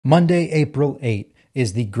Monday, April 8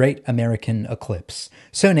 is the Great American Eclipse,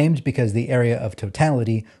 so named because the area of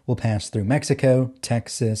totality will pass through Mexico,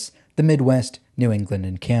 Texas, the Midwest, New England,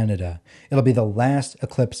 and Canada. It'll be the last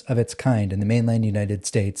eclipse of its kind in the mainland United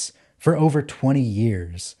States for over 20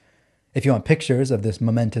 years. If you want pictures of this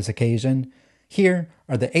momentous occasion, here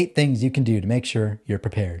are the 8 things you can do to make sure you're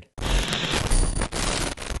prepared.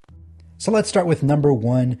 So let's start with number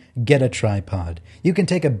 1, get a tripod. You can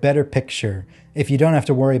take a better picture if you don't have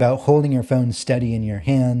to worry about holding your phone steady in your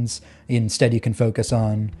hands. Instead, you can focus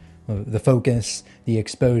on the focus, the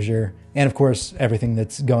exposure, and of course, everything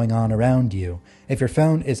that's going on around you. If your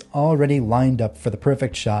phone is already lined up for the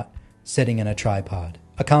perfect shot, sitting in a tripod.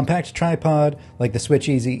 A compact tripod, like the Switch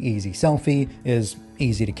Easy Selfie, is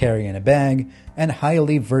easy to carry in a bag and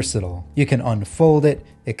highly versatile. You can unfold it,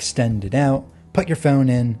 extend it out, put your phone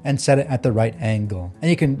in, and set it at the right angle. And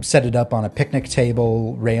you can set it up on a picnic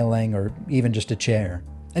table, railing, or even just a chair.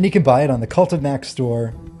 And you can buy it on the Cult of Mac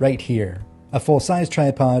store right here. A full-size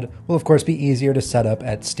tripod will of course be easier to set up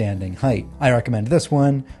at standing height. I recommend this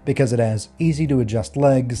one because it has easy-to-adjust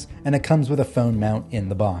legs and it comes with a phone mount in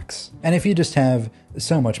the box. And if you just have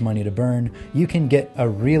so much money to burn, you can get a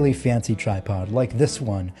really fancy tripod like this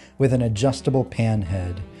one with an adjustable pan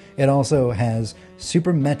head. It also has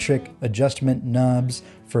supermetric adjustment knobs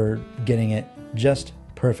for getting it just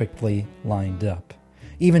perfectly lined up.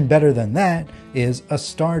 Even better than that is a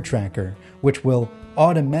star tracker, which will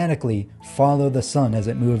automatically follow the sun as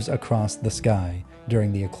it moves across the sky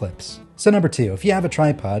during the eclipse. So number 2, if you have a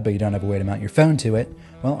tripod but you don't have a way to mount your phone to it,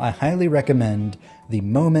 well, I highly recommend the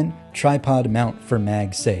Moment Tripod Mount for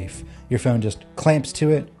MagSafe. Your phone just clamps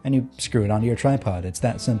to it and you screw it onto your tripod. It's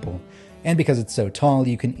that simple. And because it's so tall,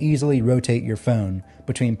 you can easily rotate your phone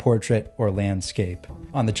between portrait or landscape.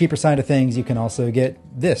 On the cheaper side of things, you can also get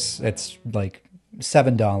this. It's like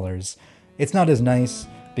 $7. It's not as nice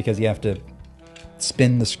because you have to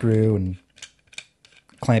spin the screw and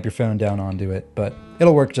clamp your phone down onto it, but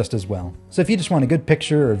it'll work just as well. So if you just want a good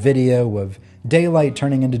picture or video of daylight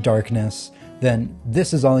turning into darkness, then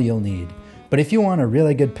this is all you'll need. But if you want a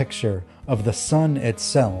really good picture of the sun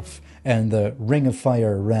itself and the ring of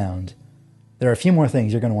fire around, there are a few more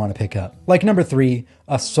things you're going to want to pick up. Like number 3,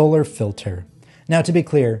 a solar filter. Now to be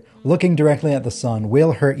clear, looking directly at the sun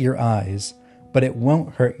will hurt your eyes, but it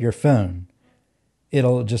won't hurt your phone.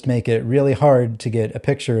 It'll just make it really hard to get a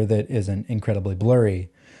picture that isn't incredibly blurry.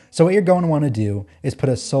 So what you're going to want to do is put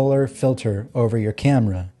a solar filter over your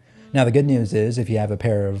camera. Now the good news is if you have a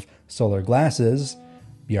pair of solar glasses,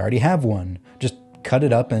 you already have one. Just cut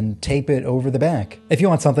it up and tape it over the back. If you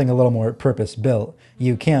want something a little more purpose-built,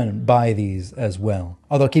 you can buy these as well.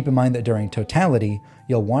 Although keep in mind that during totality,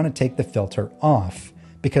 you'll want to take the filter off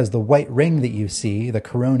because the white ring that you see, the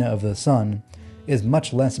corona of the sun, is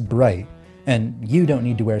much less bright. And you don't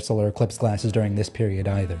need to wear solar eclipse glasses during this period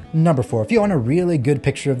either. Number 4, if you want a really good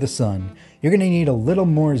picture of the sun, you're going to need a little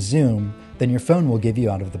more zoom than your phone will give you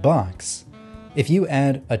out of the box. If you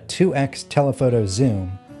add a 2x telephoto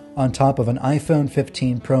zoom on top of an iPhone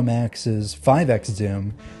 15 Pro Max's 5x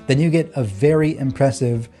zoom, then you get a very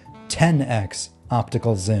impressive 10x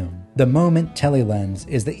optical zoom. The Moment Telelens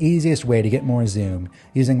is the easiest way to get more zoom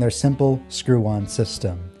using their simple screw-on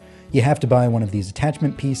system. You have to buy one of these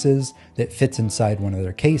attachment pieces that fits inside one of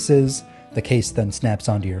their cases. The case then snaps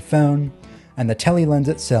onto your phone, and the Telelens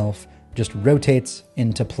itself just rotates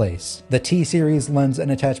into place. The T-Series lens and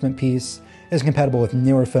attachment piece is compatible with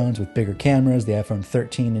newer phones with bigger cameras, the iPhone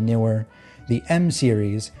 13 and newer. The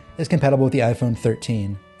M-Series is compatible with the iPhone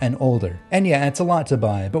 13 and older. And yeah, it's a lot to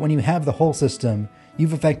buy, but when you have the whole system,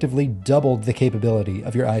 you've effectively doubled the capability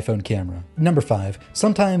of your iPhone camera. Number 5,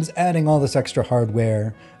 sometimes adding all this extra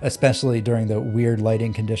hardware, especially during the weird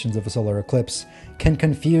lighting conditions of a solar eclipse, can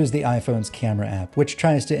confuse the iPhone's camera app, which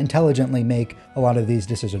tries to intelligently make a lot of these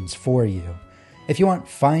decisions for you. If you want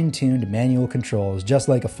fine-tuned manual controls, just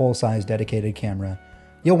like a full-size dedicated camera,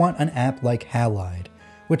 you'll want an app like Halide,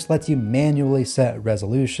 which lets you manually set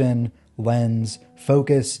resolution, lens,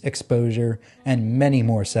 focus, exposure, and many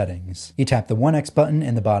more settings. You tap the 1x button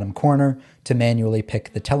in the bottom corner to manually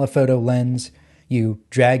pick the telephoto lens. You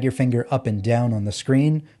drag your finger up and down on the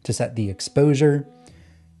screen to set the exposure.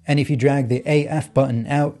 And if you drag the AF button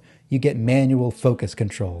out, you get manual focus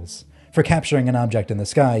controls. For capturing an object in the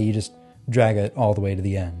sky, you just drag it all the way to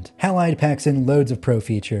the end. Halide packs in loads of pro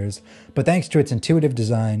features, but thanks to its intuitive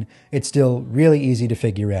design, it's still really easy to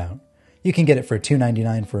figure out. You can get it for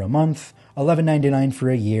 $2.99 for a month, $11.99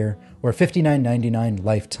 for a year, or $59.99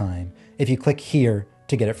 lifetime if you click here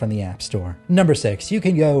to get it from the App Store. Number 6, you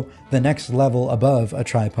can go the next level above a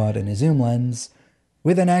tripod and a zoom lens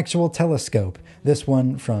with an actual telescope. This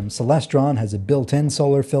one from Celestron has a built-in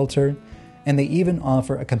solar filter, and they even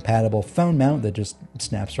offer a compatible phone mount that just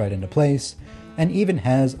snaps right into place, and even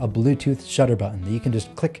has a Bluetooth shutter button that you can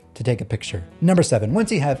just click to take a picture. Number 7,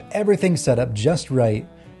 once you have everything set up just right,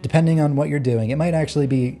 depending on what you're doing, it might actually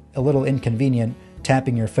be a little inconvenient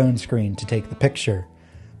tapping your phone screen to take the picture.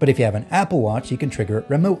 But if you have an Apple Watch, you can trigger it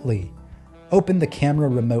remotely. Open the Camera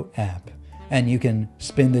Remote app, and you can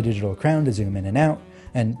spin the digital crown to zoom in and out,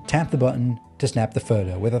 and tap the button to snap the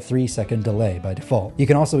photo with a 3-second delay by default. You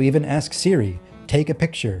can also even ask Siri, take a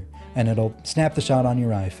picture, and it'll snap the shot on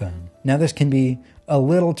your iPhone. Now this can be a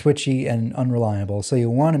little twitchy and unreliable, so you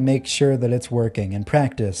want to make sure that it's working and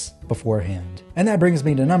practice beforehand. And that brings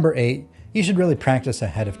me to number 8. You should really practice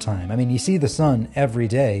ahead of time. I mean, you see the sun every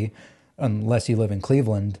day, unless you live in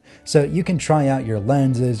Cleveland, so you can try out your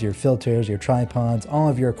lenses, your filters, your tripods, all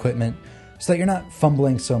of your equipment, so that you're not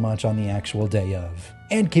fumbling so much on the actual day of.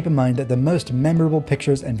 And keep in mind that the most memorable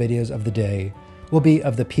pictures and videos of the day will be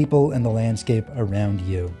of the people and the landscape around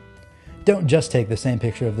you. Don't just take the same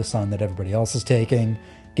picture of the sun that everybody else is taking,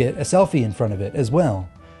 get a selfie in front of it as well.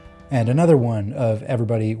 And another one of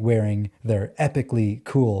everybody wearing their epically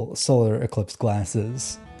cool solar eclipse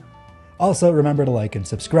glasses. Also, remember to like and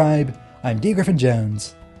subscribe. I'm D. Griffin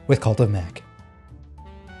Jones with Cult of Mac.